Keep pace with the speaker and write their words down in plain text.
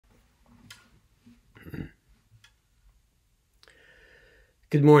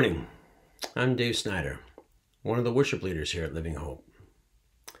Good morning. I'm Dave Snider, one of the worship leaders here at Living Hope.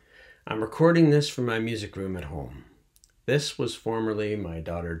 I'm recording this from my music room at home. This was formerly my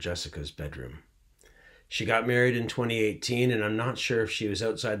daughter Jessica's bedroom. She got married in 2018, and I'm not sure if she was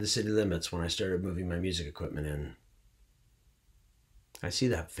outside the city limits when I started moving my music equipment in. I see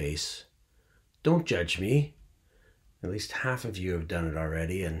that face. Don't judge me. At least half of you have done it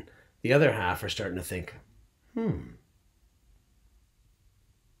already, and the other half are starting to think,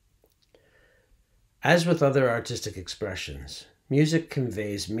 As with other artistic expressions, music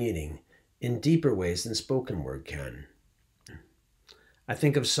conveys meaning in deeper ways than spoken word can. I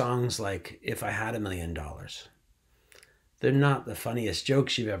think of songs like If I Had $1 Million. They're not the funniest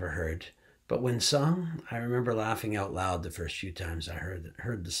jokes you've ever heard, but when sung, I remember laughing out loud the first few times I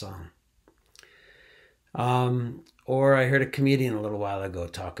heard the song. Or I heard a comedian a little while ago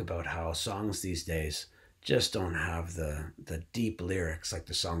talk about how songs these days just don't have the deep lyrics like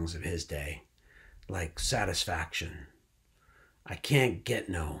the songs of his day. Like Satisfaction. I can't get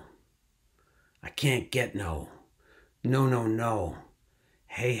no. I can't get no. No, no, no.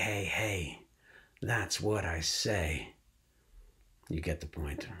 Hey, hey, hey. That's what I say. You get the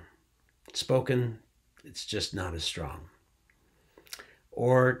point. Spoken, it's just not as strong.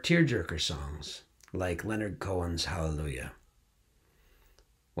 Or tearjerker songs, like Leonard Cohen's Hallelujah.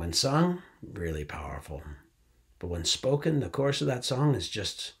 When sung, really powerful. But when spoken, the chorus of that song is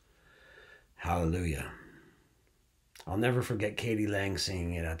just Hallelujah. I'll never forget Katie Lang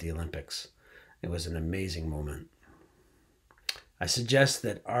singing it at the Olympics. It was an amazing moment. I suggest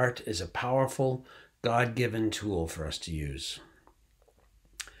that art is a powerful, God-given tool for us to use.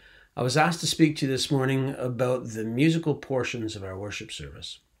 I was asked to speak to you this morning about the musical portions of our worship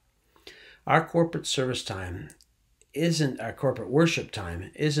service. Our corporate worship time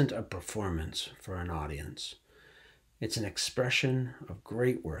isn't a performance for an audience. It's an expression of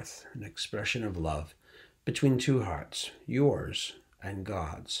great worth, an expression of love between two hearts, yours and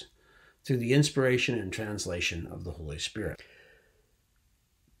God's, through the inspiration and translation of the Holy Spirit.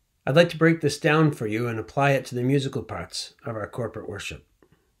 I'd like to break this down for you and apply it to the musical parts of our corporate worship.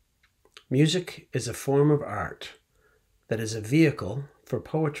 Music is a form of art that is a vehicle for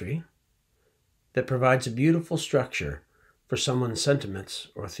poetry that provides a beautiful structure for someone's sentiments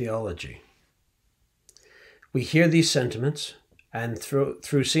or theology. We hear these sentiments, and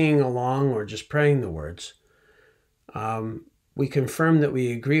through singing along or just praying the words, we confirm that we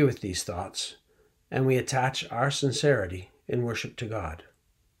agree with these thoughts, and we attach our sincerity in worship to God.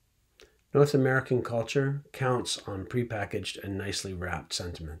 North American culture counts on prepackaged and nicely wrapped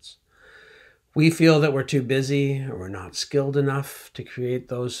sentiments. We feel that we're too busy or we're not skilled enough to create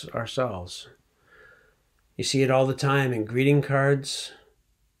those ourselves. You see it all the time in greeting cards,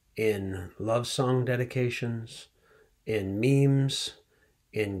 in love song dedications, in memes,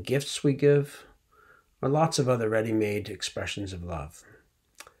 in gifts we give, or lots of other ready-made expressions of love.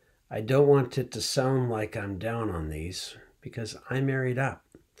 I don't want it to sound like I'm down on these, because I married up,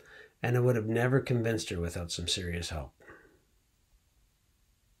 and I would have never convinced her without some serious help.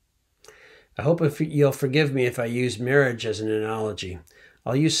 I hope you'll forgive me if I use marriage as an analogy.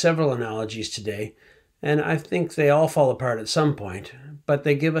 I'll use several analogies today, and I think they all fall apart at some point, but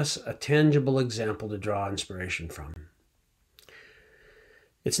they give us a tangible example to draw inspiration from.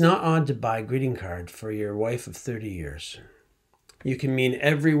 It's not odd to buy a greeting card for your wife of 30 years. You can mean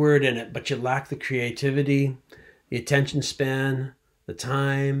every word in it, but you lack the creativity, the attention span, the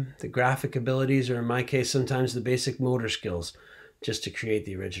time, the graphic abilities, or in my case, sometimes the basic motor skills, just to create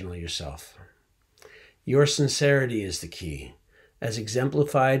the original yourself. Your sincerity is the key, as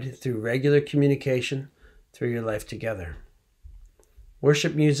exemplified through regular communication through your life together.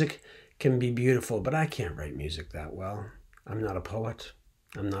 Worship music can be beautiful, but I can't write music that well. I'm not a poet.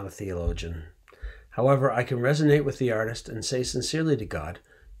 I'm not a theologian. However, I can resonate with the artist and say sincerely to God,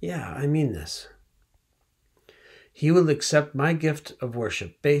 yeah, I mean this. He will accept my gift of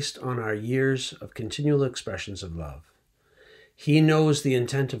worship based on our years of continual expressions of love. He knows the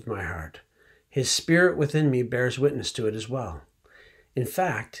intent of my heart. His spirit within me bears witness to it as well. In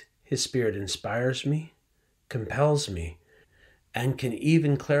fact, His Spirit inspires me, compels me, and can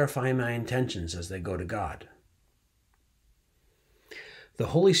even clarify my intentions as they go to God. The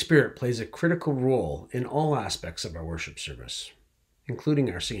Holy Spirit plays a critical role in all aspects of our worship service, including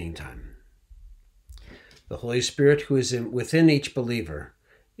our singing time. The Holy Spirit, who is within each believer,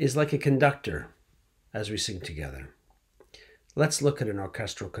 is like a conductor as we sing together. Let's look at an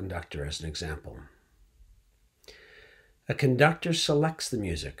orchestral conductor as an example. A conductor selects the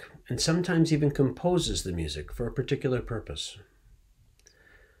music and sometimes even composes the music for a particular purpose.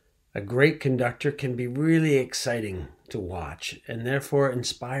 A great conductor can be really exciting to watch and therefore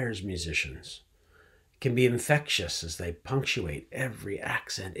inspires musicians. It can be infectious as they punctuate every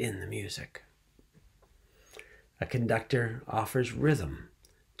accent in the music. A conductor offers rhythm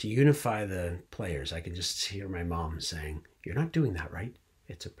to unify the players. I can just hear my mom saying, "You're not doing that right.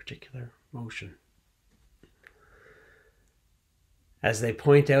 It's a particular motion." As they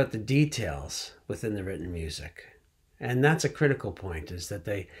point out the details within the written music. And that's a critical point, is that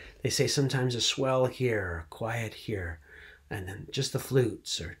they say sometimes a swell here, a quiet here, and then just the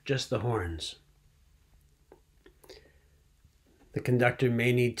flutes or just the horns. The conductor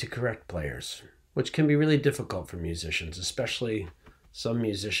may need to correct players, which can be really difficult for musicians, especially some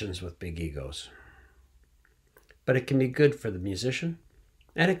musicians with big egos. But it can be good for the musician,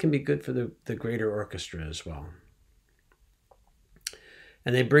 and it can be good for the greater orchestra as well.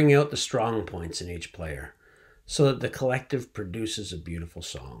 And they bring out the strong points in each player, so that the collective produces a beautiful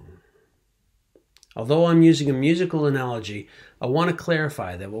song. Although I'm using a musical analogy, I want to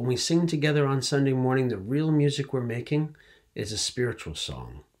clarify that when we sing together on Sunday morning, the real music we're making is a spiritual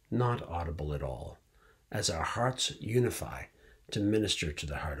song, not audible at all, as our hearts unify to minister to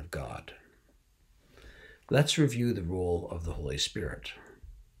the heart of God. Let's review the role of the Holy Spirit.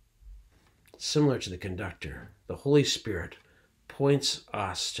 Similar to the conductor, the Holy Spirit points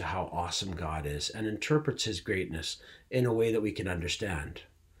us to how awesome God is and interprets his greatness in a way that we can understand.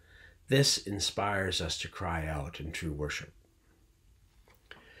 This inspires us to cry out in true worship.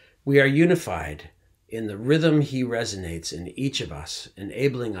 We are unified in the rhythm he resonates in each of us,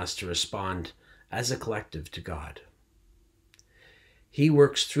 enabling us to respond as a collective to God. He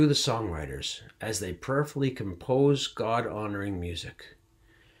works through the songwriters as they prayerfully compose God-honoring music.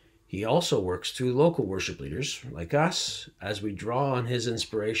 He also works through local worship leaders like us as we draw on his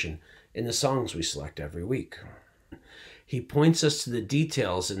inspiration in the songs we select every week. He points us to the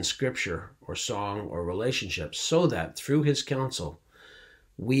details in scripture or song or relationships so that through his counsel,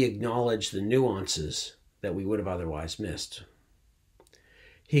 we acknowledge the nuances that we would have otherwise missed.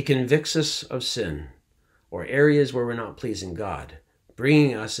 He convicts us of sin or areas where we're not pleasing God,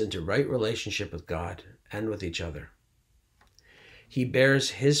 bringing us into right relationship with God and with each other. He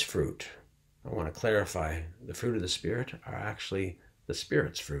bears his fruit. I want to clarify, the fruit of the Spirit are actually the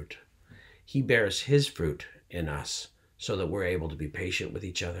Spirit's fruit. He bears his fruit in us so that we're able to be patient with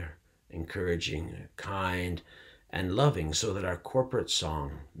each other, encouraging, kind, and loving so that our corporate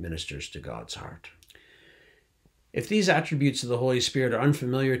song ministers to God's heart. If these attributes of the Holy Spirit are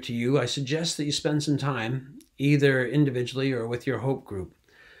unfamiliar to you, I suggest that you spend some time, either individually or with your Hope group,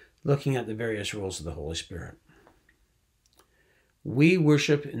 looking at the various roles of the Holy Spirit. We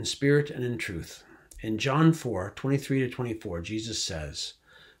worship in spirit and in truth. In John 4:23-24, Jesus says,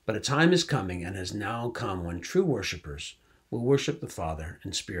 "But a time is coming and has now come when true worshipers will worship the Father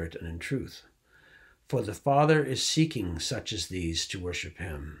in spirit and in truth. For the Father is seeking such as these to worship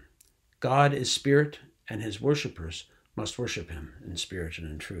him. God is spirit, and his worshipers must worship him in spirit and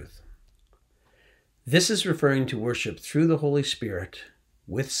in truth." This is referring to worship through the Holy Spirit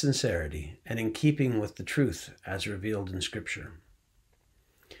with sincerity and in keeping with the truth as revealed in Scripture.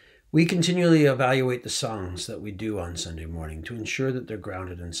 We continually evaluate the songs that we do on Sunday morning to ensure that they're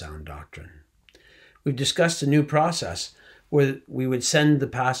grounded in sound doctrine. We've discussed a new process where we would send the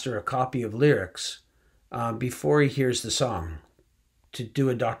pastor a copy of lyrics before he hears the song to do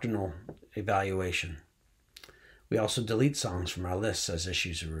a doctrinal evaluation. We also delete songs from our lists as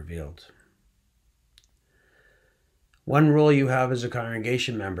issues are revealed. One role you have as a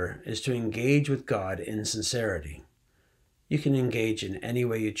congregation member is to engage with God in sincerity. You can engage in any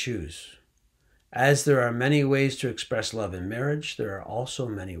way you choose. As there are many ways to express love in marriage, there are also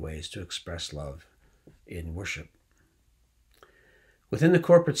many ways to express love in worship. Within the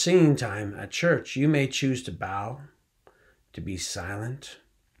corporate singing time at church, you may choose to bow, to be silent,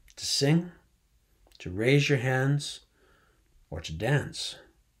 to sing, to raise your hands, or to dance.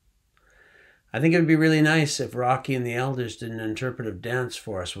 I think it would be really nice if Rocky and the elders did an interpretive dance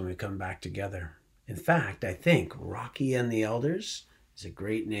for us when we come back together. In fact, I think Rocky and the Elders is a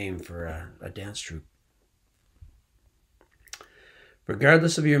great name for a dance troupe.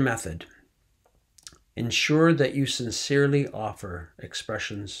 Regardless of your method, ensure that you sincerely offer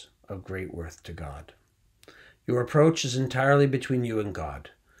expressions of great worth to God. Your approach is entirely between you and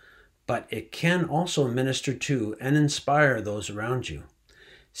God, but it can also minister to and inspire those around you.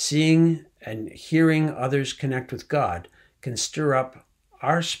 Seeing and hearing others connect with God can stir up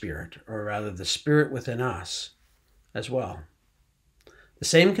our spirit, or rather the spirit within us, as well. The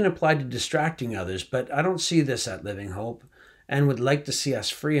same can apply to distracting others, but I don't see this at Living Hope and would like to see us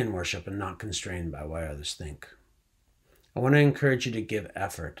free in worship and not constrained by what others think. I want to encourage you to give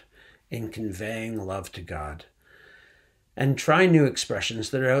effort in conveying love to God. And try new expressions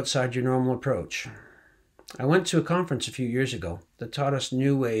that are outside your normal approach. I went to a conference a few years ago that taught us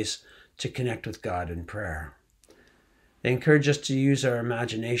new ways to connect with God in prayer. They encourage us to use our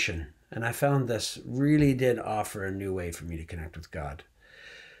imagination, and I found this really did offer a new way for me to connect with God.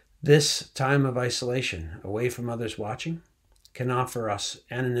 This time of isolation, away from others watching, can offer us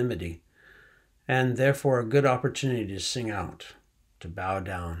anonymity, and therefore a good opportunity to sing out, to bow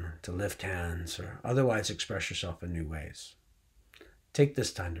down, to lift hands, or otherwise express yourself in new ways. Take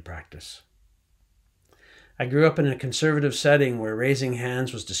this time to practice. I grew up in a conservative setting where raising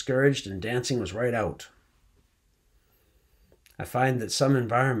hands was discouraged and dancing was right out. I find that some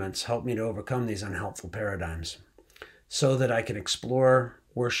environments help me to overcome these unhelpful paradigms so that I can explore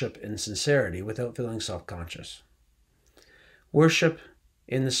worship in sincerity without feeling self-conscious. Worship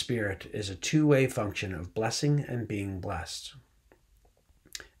in the Spirit is a two-way function of blessing and being blessed.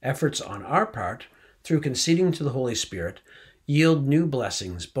 Efforts on our part, through conceding to the Holy Spirit, yield new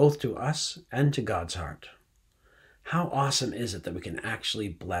blessings both to us and to God's heart. How awesome is it that we can actually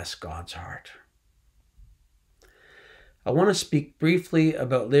bless God's heart? I want to speak briefly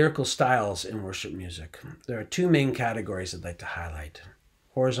about lyrical styles in worship music. There are two main categories I'd like to highlight: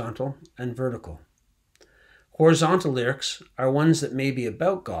 horizontal and vertical. Horizontal lyrics are ones that may be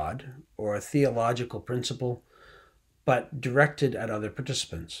about God or a theological principle, but directed at other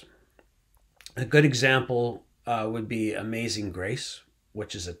participants. A good example would be Amazing Grace,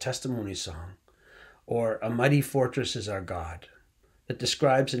 which is a testimony song, or A Mighty Fortress is Our God, that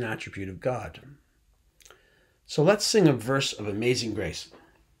describes an attribute of God. So let's sing a verse of Amazing Grace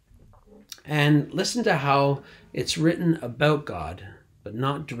and listen to how it's written about God, but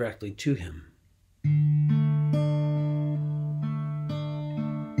not directly to him.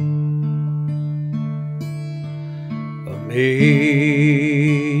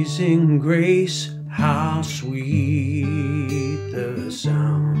 Amazing grace, how sweet the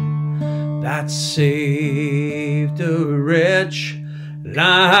sound that saved a wretch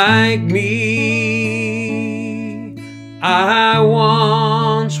like me. I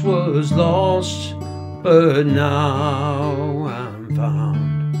once was lost, but now I'm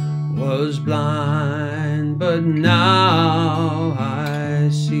found, was blind, but now I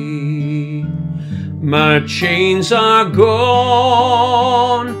see. My chains are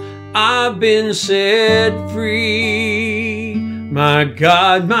gone, I've been set free. My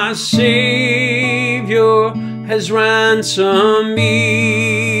God, my Savior, has ransomed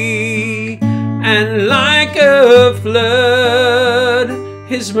me. And like a flood,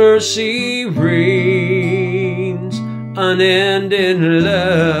 his mercy reigns, unending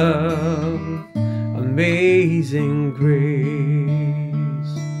love, amazing grace.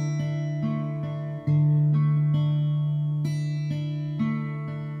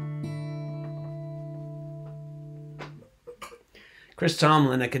 Chris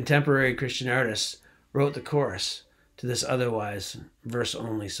Tomlin, a contemporary Christian artist, wrote the chorus to this otherwise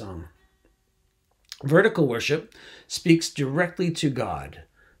verse-only song. Vertical worship speaks directly to God,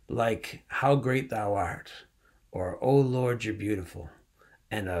 like How Great Thou Art, or O Lord, You're Beautiful,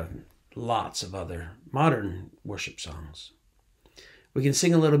 and lots of other modern worship songs. We can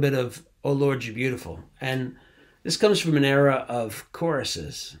sing a little bit of O Lord, You're Beautiful, and this comes from an era of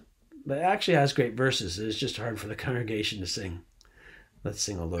choruses, but it actually has great verses. It's just hard for the congregation to sing. Let's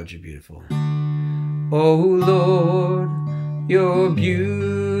sing O Lord, You're Beautiful. O Lord, You're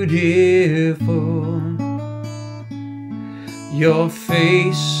beautiful. Your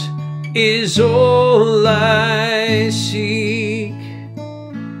face is all I seek.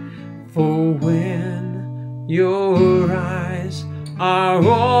 For when your eyes are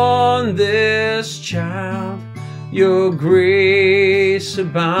on this child, your grace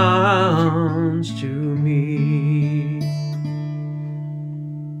abounds to me.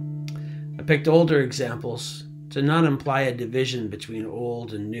 I picked older examples to not imply a division between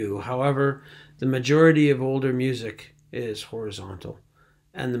old and new. However, the majority of older music is horizontal,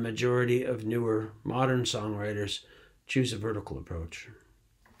 and the majority of newer modern songwriters choose a vertical approach.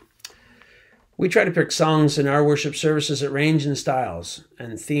 We try to pick songs in our worship services that range in styles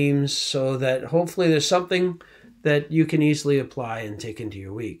and themes so that hopefully there's something that you can easily apply and take into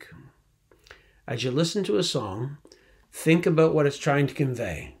your week. As you listen to a song, think about what it's trying to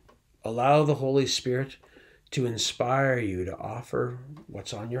convey. Allow the Holy Spirit to inspire you to offer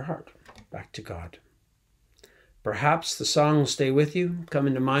what's on your heart back to God. Perhaps the song will stay with you, come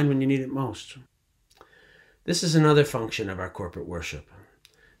into mind when you need it most. This is another function of our corporate worship.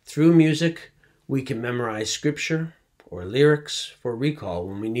 Through music, we can memorize scripture or lyrics for recall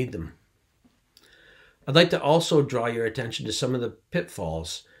when we need them. I'd like to also draw your attention to some of the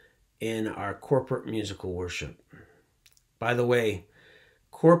pitfalls in our corporate musical worship. By the way,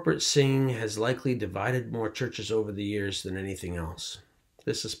 corporate singing has likely divided more churches over the years than anything else.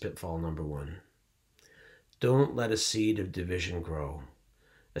 This is pitfall number 1. Don't let a seed of division grow,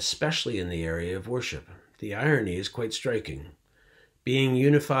 especially in the area of worship. The irony is quite striking. Being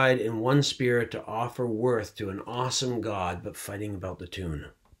unified in one spirit to offer worth to an awesome God, but fighting about the tune.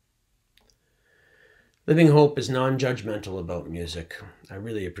 Living Hope is non-judgmental about music. I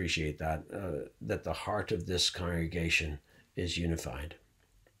really appreciate that, that the heart of this congregation is unified.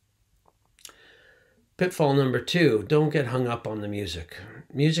 Pitfall number 2, don't get hung up on the music.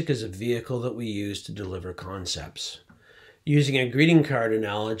 Music is a vehicle that we use to deliver concepts. Using a greeting card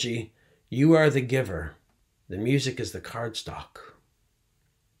analogy, you are the giver. The music is the cardstock.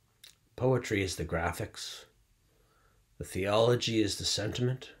 Poetry is the graphics. The theology is the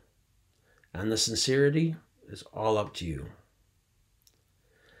sentiment. And the sincerity is all up to you.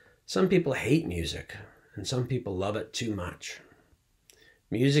 Some people hate music, and some people love it too much.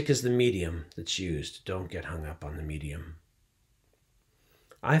 Music is the medium that's used. Don't get hung up on the medium.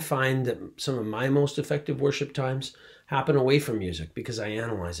 I find that some of my most effective worship times happen away from music because I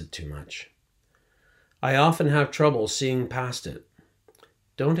analyze it too much. I often have trouble seeing past it.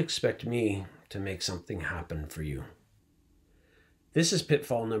 Don't expect me to make something happen for you. This is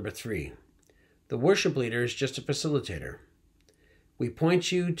pitfall number 3. The worship leader is just a facilitator. We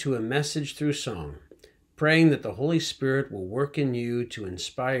point you to a message through song, praying that the Holy Spirit will work in you to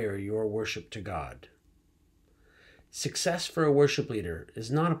inspire your worship to God. Success for a worship leader is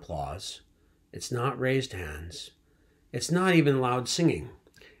not applause. It's not raised hands. It's not even loud singing.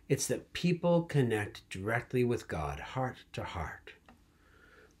 It's that people connect directly with God, heart to heart.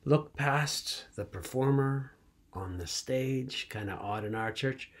 Look past the performer on the stage, kind of odd in our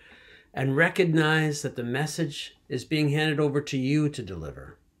church, and recognize that the message is being handed over to you to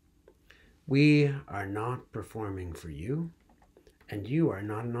deliver. We are not performing for you, and you are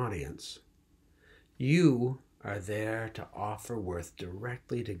not an audience. You are there to offer worth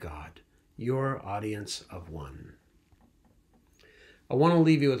directly to God, your audience of one. I want to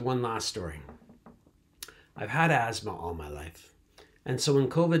leave you with one last story. I've had asthma all my life, and so when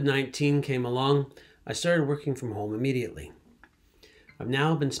COVID-19 came along, I started working from home immediately. I've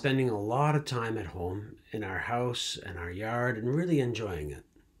now been spending a lot of time at home in our house and our yard and really enjoying it.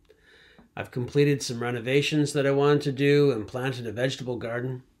 I've completed some renovations that I wanted to do and planted a vegetable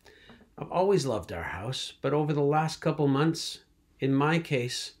garden. I've always loved our house, but over the last couple months, in my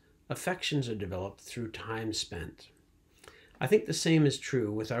case, affections are developed through time spent. I think the same is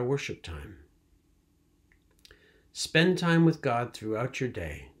true with our worship time. Spend time with God throughout your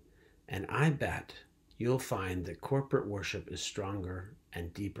day, and I bet you'll find that corporate worship is stronger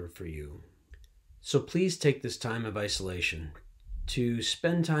and deeper for you. So please take this time of isolation to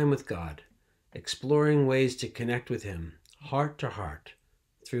spend time with God, exploring ways to connect with Him, heart to heart,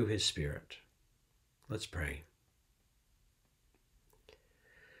 through His Spirit. Let's pray.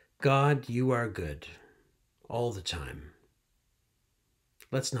 God, you are good all the time.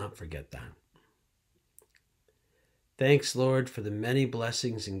 Let's not forget that. Thanks, Lord, for the many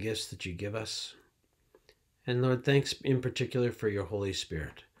blessings and gifts that you give us. And Lord, thanks in particular for your Holy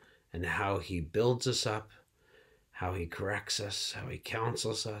Spirit and how He builds us up, how He corrects us, how He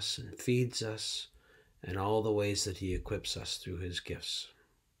counsels us and feeds us, and all the ways that He equips us through His gifts.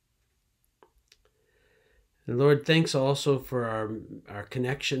 And Lord, thanks also for our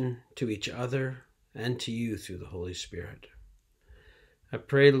connection to each other and to you through the Holy Spirit. I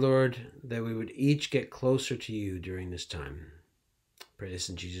pray, Lord, that we would each get closer to you during this time. I pray this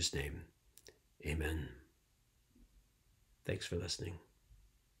in Jesus' name. Amen. Thanks for listening.